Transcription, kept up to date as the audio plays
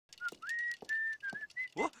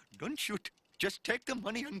Don't shoot. Just take the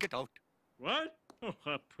money and get out. What? Oh,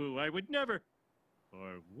 Apu, I would never.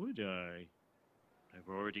 Or would I? I've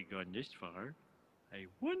already gone this far. I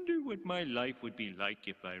wonder what my life would be like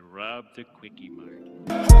if I robbed the Quickie Mart.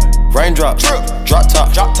 Raindrops, drop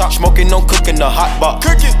top, smoking, no cooking, the hot pot.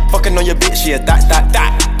 Fucking on your bitch, yeah,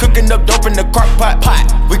 that. Cooking up dope in the crock pot.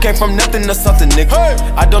 We came from nothing to something, nigga.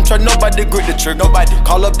 I don't trust nobody, grip the trick. Nobody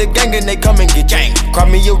call up the gang and they come and get gang. Cry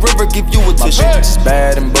me a river, give you a tissue. My bitch is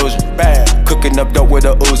bad and bullshit, bad. Cooking up dope with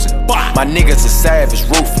a Uzi. My niggas is savage,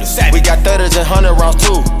 ruthless. We got 30s and 100 rounds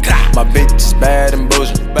too. My bitch is bad and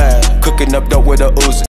bullshit, bad. Cooking up dope with a Uzi.